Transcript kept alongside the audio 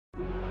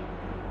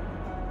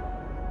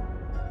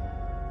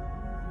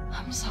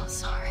I'm so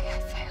sorry I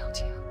failed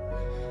you.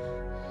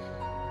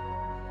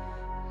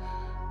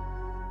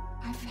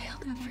 I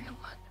failed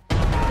everyone.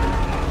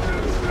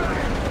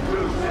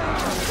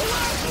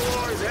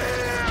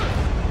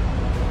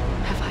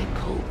 Have I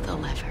pulled the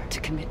lever to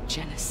commit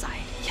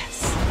genocide?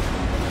 Yes.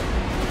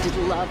 Did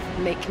love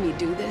make me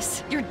do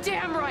this? You're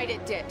damn right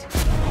it did. What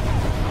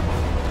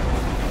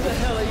the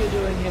hell are you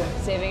doing here?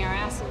 Saving our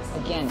asses.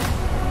 Again.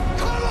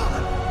 Come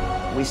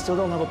on! We still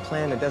don't have a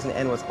plan that doesn't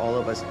end with all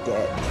of us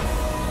dead.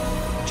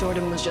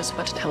 Jordan was just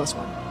about to tell us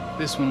one.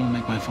 This one will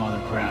make my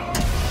father proud.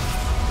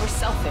 We're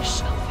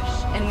selfish.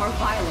 And we're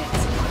violent.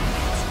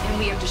 And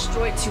we have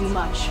destroyed too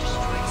much.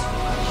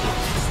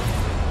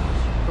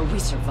 But we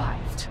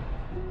survived.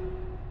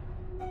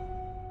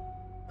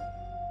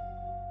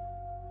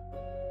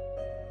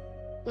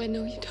 I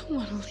know you don't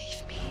want to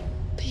leave me,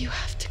 but you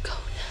have to go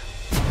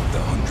now. The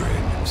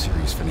 100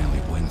 series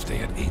finale Wednesday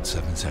at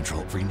 8/7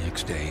 Central. Free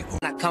next day. When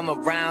I come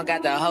around,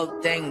 got the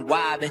whole thing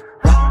wobbin',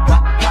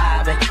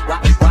 wobbin',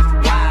 wobbin'.